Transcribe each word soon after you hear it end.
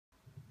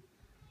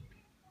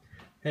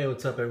Hey,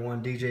 what's up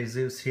everyone? DJ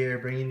Zeus here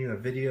bringing you a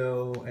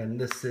video, and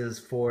this is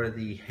for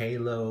the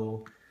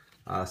Halo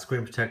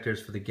screen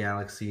protectors for the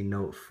Galaxy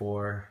Note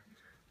 4.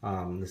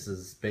 This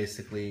is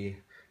basically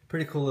a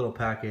pretty cool little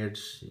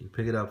package. You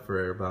pick it up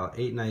for about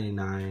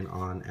 $8.99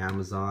 on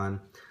Amazon.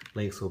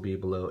 Links will be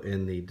below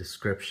in the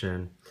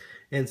description.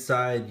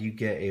 Inside you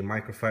get a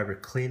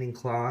microfiber cleaning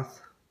cloth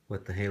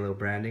with the Halo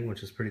branding,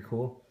 which is pretty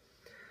cool.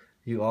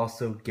 You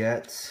also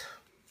get,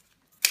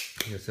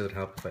 I guess it would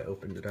help if I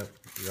opened it up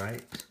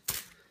right.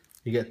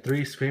 You get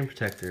 3 screen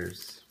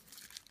protectors,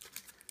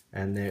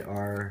 and they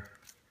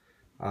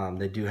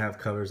do have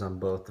covers on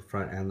both the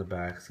front and the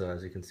back. So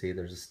as you can see,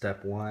 there's a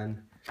step 1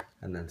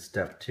 and then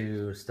step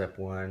 2. Step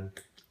 1,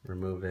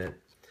 remove it,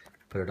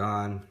 put it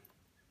on,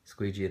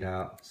 squeegee it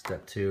out.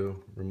 Step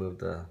 2, remove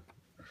the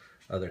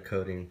other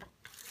coating.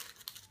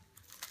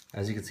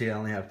 As you can see, I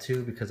only have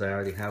 2 because I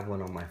already have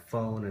one on my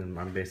phone, and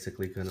I'm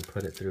basically going to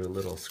put it through a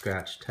little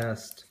scratch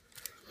test.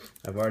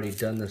 I've already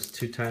done this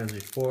 2 times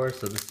before,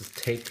 so this is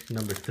take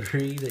number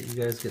 3 that you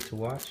guys get to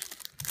watch.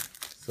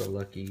 So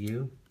lucky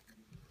you.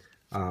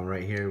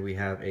 Right here we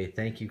have a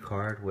thank you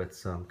card with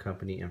some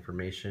company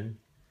information,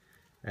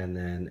 and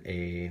then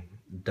a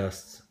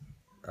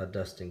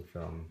dusting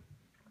film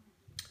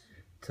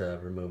to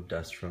remove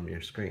dust from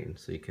your screen,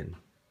 so you can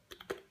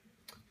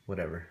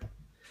whatever.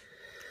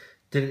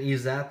 Didn't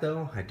use that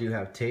though. I do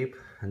have tape,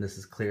 and this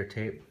is clear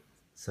tape.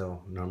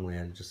 So normally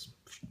I just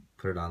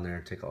put it on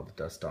there, take all the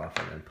dust off,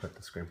 and then put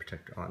the screen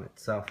protector on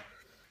itself.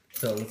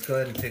 So let's go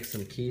ahead and take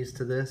some keys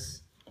to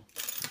this.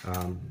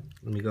 Let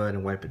me go ahead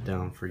and wipe it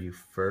down for you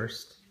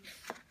first.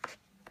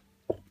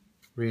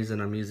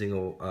 Reason I'm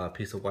using a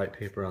piece of white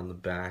paper on the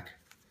back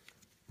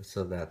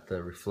so that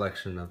the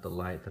reflection of the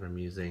light that I'm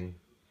using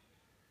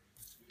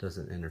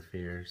doesn't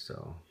interfere.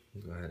 So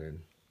go ahead and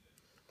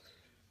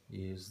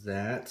use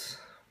that.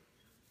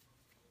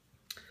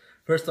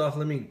 First off,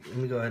 let me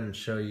go ahead and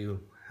show you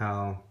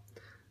how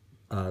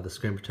the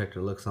screen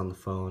protector looks on the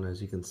phone.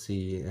 As you can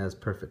see, it has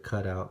perfect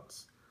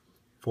cutouts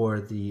for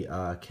the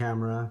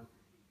camera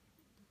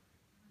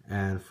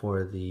and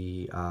for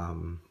the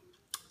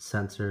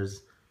sensors,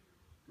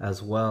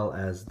 as well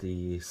as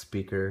the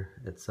speaker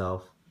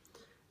itself.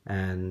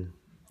 And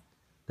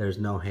there's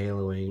no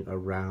haloing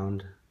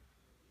around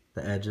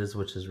the edges,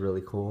 which is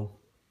really cool.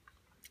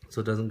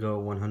 So it doesn't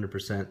go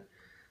 100%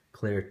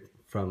 clear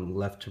from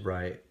left to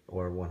right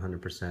or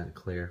 100%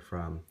 clear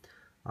from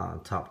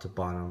top to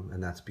bottom,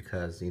 and that's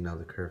because, you know,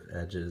 the curved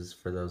edges.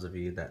 For those of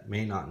you that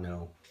may not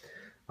know,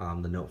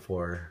 the Note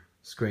 4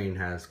 screen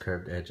has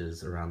curved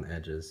edges around the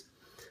edges.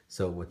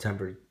 So with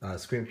tempered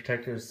screen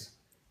protectors,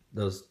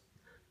 those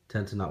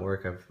tend to not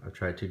work. I've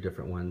tried 2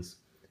 different ones,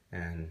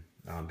 and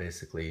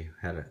basically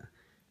had an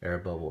air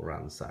bubble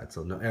around the side.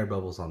 So no air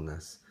bubbles on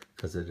this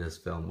because it is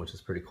film, which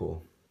is pretty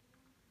cool.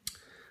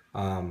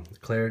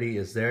 Clarity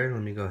is there.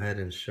 Let me go ahead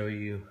and show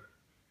you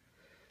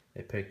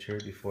a picture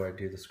before I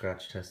do the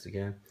scratch test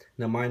again.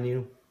 Now mind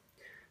you,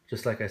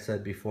 just like I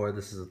said before,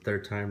 this is the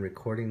 3rd time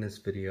recording this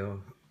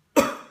video.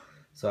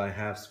 So I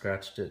have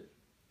scratched it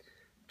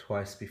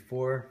twice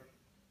before,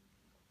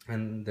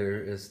 and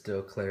there is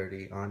still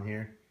clarity on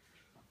here.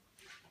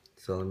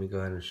 So let me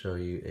go ahead and show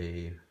you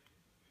a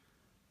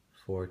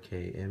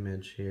 4K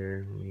image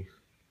here. Let me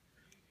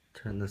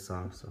turn this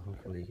off so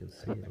hopefully you can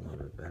see it a little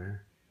bit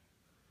better.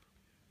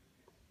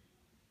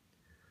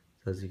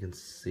 So as you can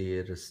see,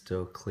 it is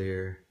still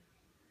clear.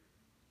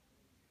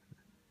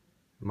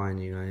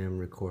 Mind you, I am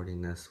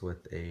recording this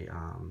with a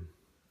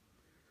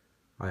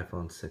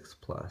iPhone 6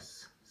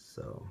 Plus,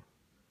 so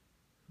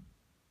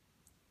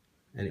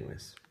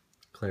anyways,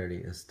 clarity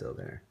is still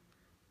there.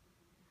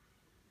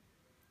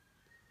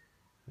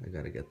 I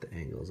gotta get the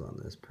angles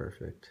on this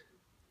perfect.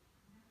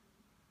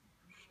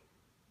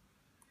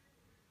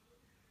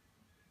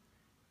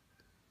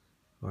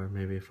 Or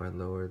maybe if I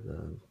lower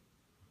the...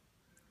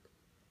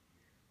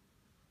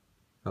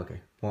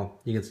 Okay,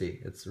 well, you can see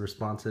it's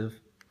responsive.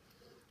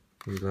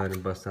 Let me go ahead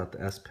and bust out the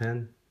S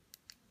Pen.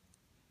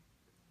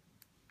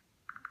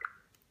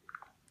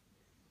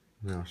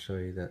 And I'll show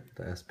you that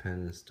the S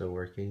Pen is still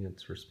working,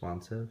 it's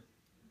responsive.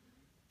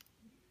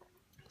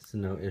 So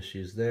no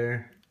issues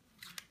there.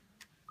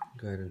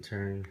 Go ahead and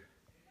turn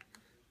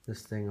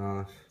this thing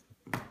off,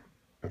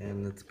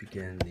 and let's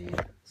begin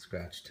the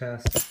scratch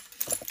test.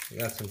 I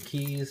got some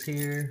keys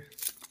here.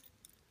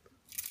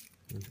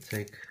 Let's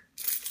take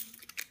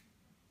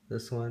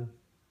this one,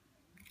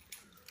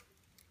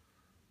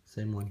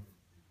 same one.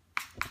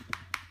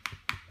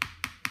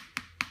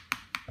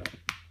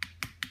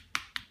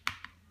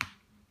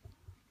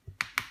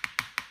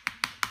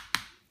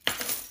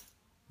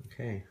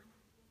 Okay,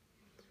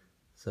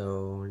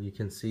 so you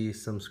can see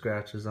some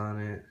scratches on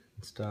it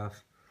and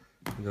stuff.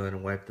 Go ahead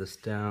and wipe this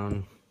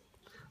down.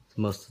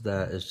 So most of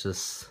that is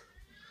just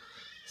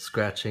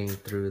scratching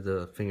through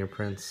the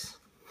fingerprints.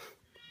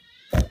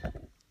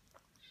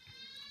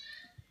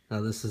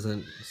 Now this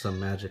isn't some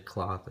magic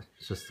cloth,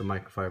 it's just the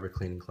microfiber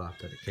cleaning cloth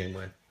that it came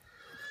with.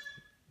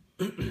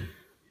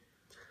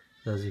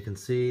 As you can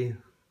see,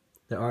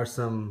 there are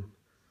some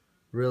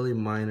really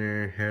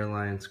minor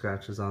hairline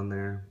scratches on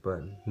there,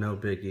 but no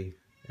biggie.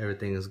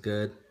 Everything is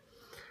good.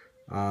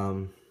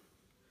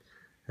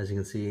 As you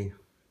can see,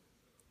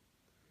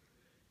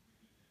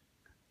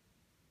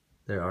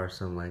 there are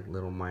some like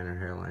little minor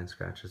hairline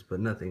scratches, but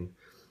nothing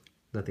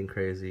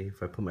crazy.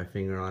 If I put my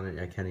finger on it,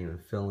 I can't even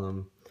feel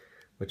them,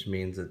 which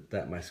means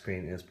that my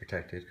screen is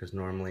protected, because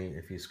normally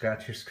if you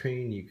scratch your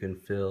screen, you can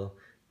feel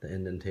the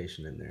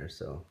indentation in there,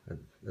 so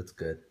that's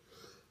good.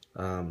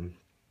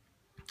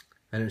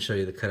 I didn't show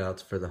you the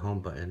cutouts for the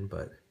home button,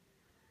 but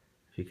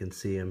if you can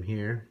see them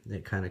here,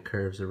 it kind of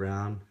curves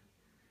around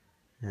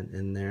and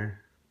in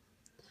there.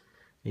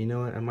 And you know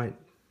what, I might,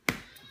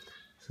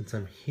 since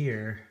I'm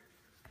here,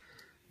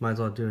 might as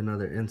well do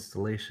another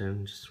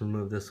installation. Just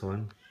remove this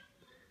one,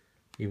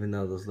 even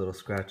though those little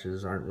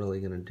scratches aren't really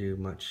going to do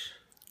much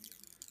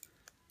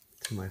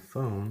to my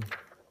phone.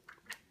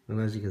 And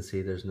as you can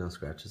see, there's no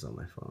scratches on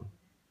my phone.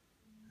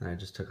 And I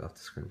just took off the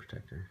screen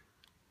protector.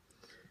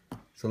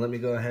 So let me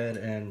go ahead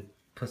and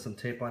put some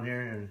tape on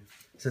here, and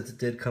since it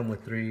did come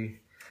with 3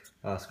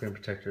 screen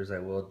protectors, I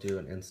will do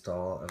an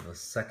install of a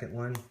second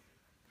one,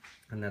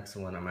 and that's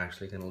the one I'm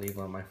actually going to leave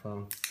on my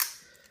phone,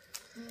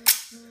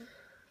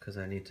 because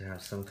I need to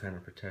have some kind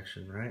of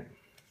protection, right?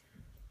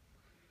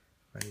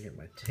 If I can get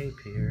my tape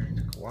here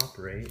to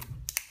cooperate.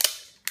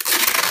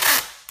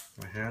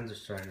 My hands are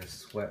starting to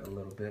sweat a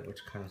little bit,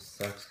 which kind of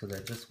sucks because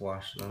I just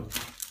washed them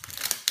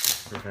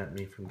to prevent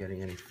me from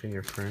getting any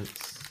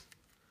fingerprints.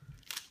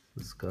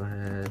 Let's go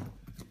ahead.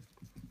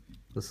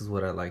 This is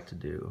what I like to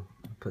do.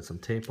 Put some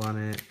tape on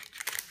it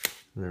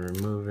and then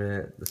remove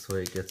it. This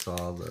way it gets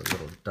all the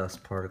little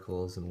dust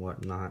particles and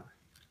whatnot.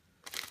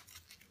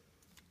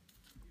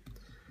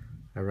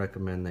 I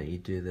recommend that you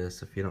do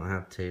this if you don't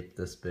have tape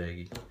this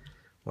big,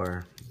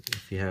 or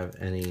if you have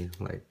any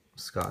like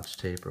Scotch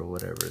tape or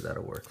whatever,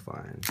 that'll work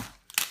fine.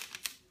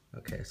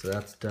 Okay, so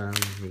that's done.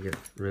 Let me get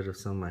rid of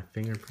some of my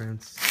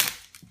fingerprints.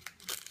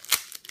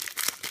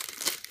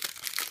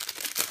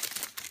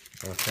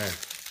 Okay,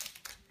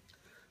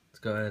 let's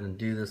go ahead and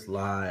do this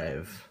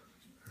live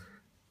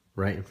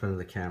right in front of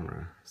the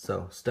camera.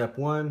 So step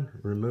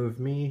 1, remove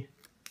me.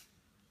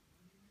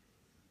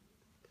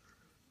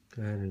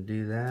 Go ahead and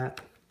do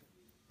that.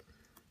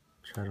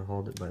 Try to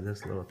hold it by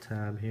this little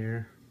tab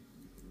here.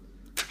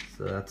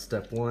 So that's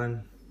step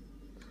 1.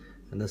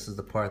 And this is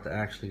the part that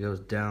actually goes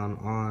down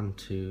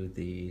onto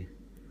the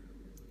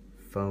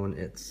phone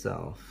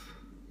itself.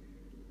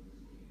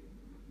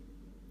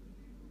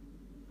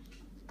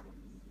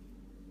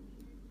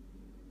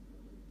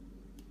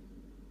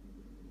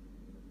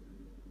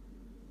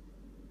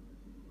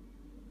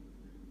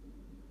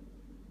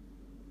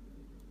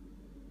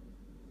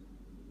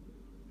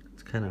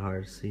 It's kind of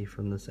hard to see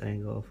from this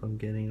angle if I'm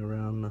getting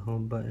around the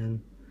home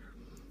button,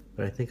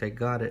 but I think I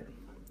got it.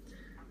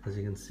 As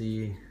you can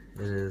see,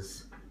 it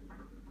is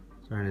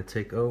starting to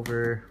take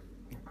over.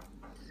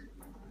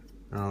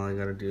 All I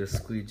gotta do is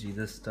squeegee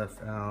this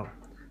stuff out.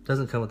 It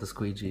doesn't come with a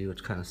squeegee,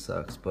 which kind of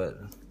sucks, but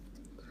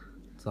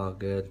it's all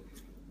good.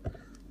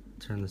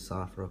 Turn this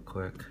off real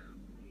quick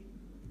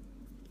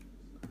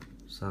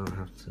so I don't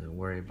have to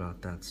worry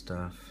about that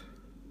stuff.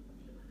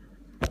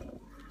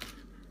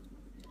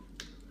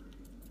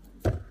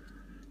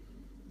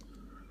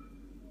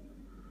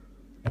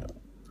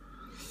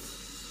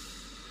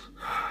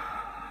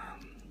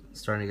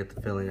 Starting to get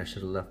the feeling I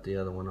should have left the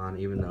other one on,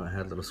 even though it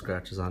had little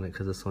scratches on it,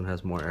 because this one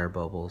has more air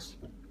bubbles.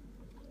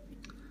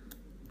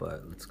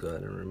 But let's go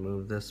ahead and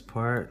remove this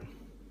part.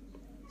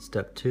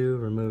 Step 2,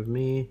 remove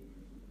me.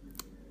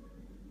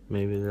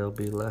 Maybe there'll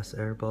be less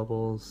air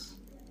bubbles.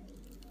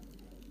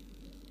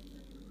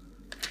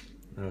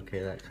 Okay,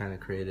 that kind of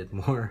created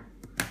more.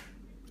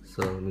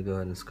 So let me go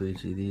ahead and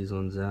squeegee these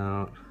ones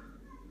out.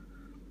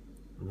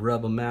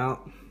 Rub them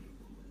out.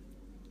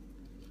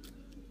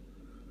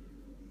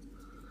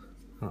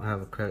 I don't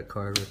have a credit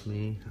card with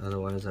me,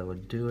 otherwise I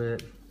would do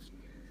it.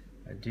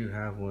 I do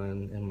have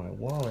one in my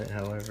wallet,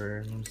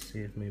 however. Let me see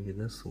if maybe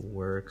this will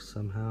work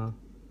somehow.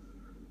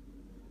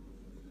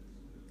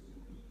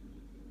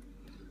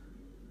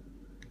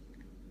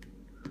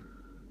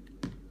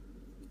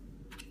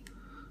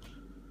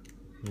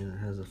 Yeah, it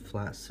has a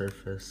flat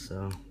surface,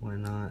 so why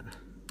not?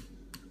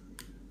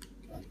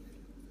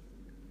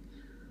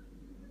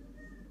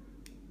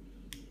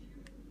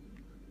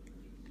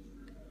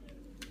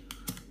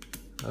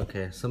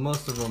 Okay, so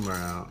most of them are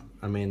out.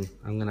 I mean,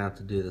 I'm gonna have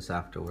to do this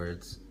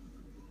afterwards,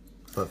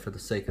 but for the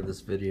sake of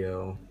this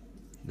video,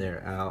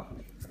 they're out.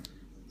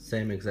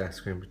 Same exact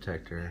screen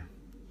protector.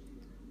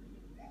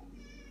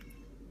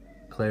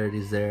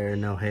 Clarity's there,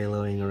 no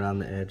haloing around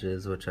the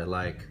edges, which I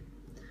like.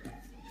 If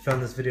you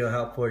found this video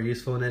helpful or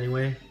useful in any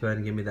way, go ahead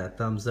and give me that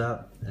thumbs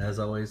up. As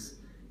always,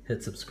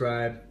 hit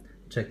subscribe.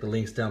 Check the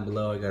links down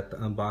below. I got the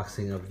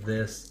unboxing of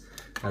this,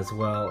 as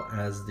well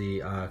as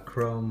the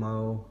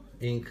Chromo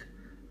Ink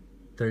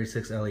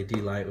 36 LED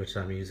light, which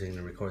I'm using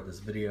to record this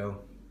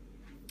video.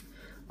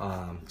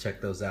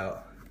 Check those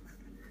out.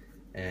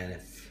 And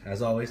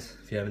as always,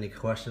 if you have any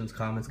questions,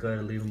 comments, go ahead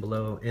and leave them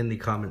below in the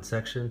comment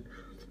section.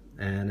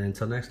 And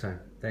until next time,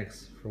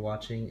 thanks for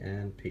watching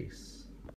and peace.